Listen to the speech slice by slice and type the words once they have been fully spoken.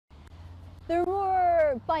There are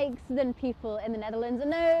more bikes than people in the Netherlands,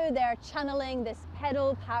 and now they're channeling this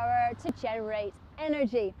pedal power to generate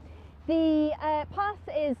energy. The path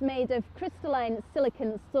is made of crystalline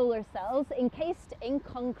silicon solar cells encased in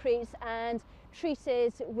concrete and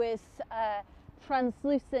treated with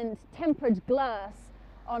translucent tempered glass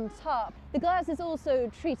on top. The glass is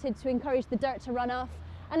also treated to encourage the dirt to run off,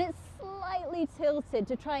 and it's slightly tilted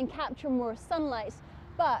to try and capture more sunlight.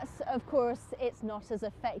 But of course, it's not as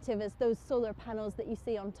effective as those solar panels that you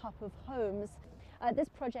see on top of homes. This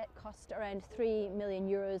project cost around €3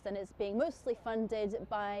 million and it's being mostly funded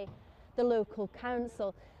by the local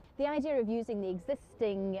council. The idea of using the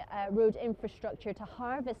existing road infrastructure to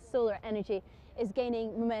harvest solar energy is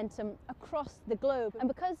gaining momentum across the globe. And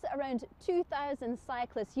because around 2,000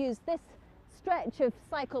 cyclists use this stretch of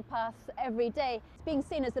cycle paths every day, it's being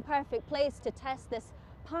seen as the perfect place to test this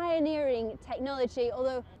pioneering technology,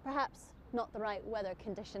 although perhaps not the right weather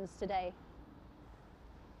conditions today.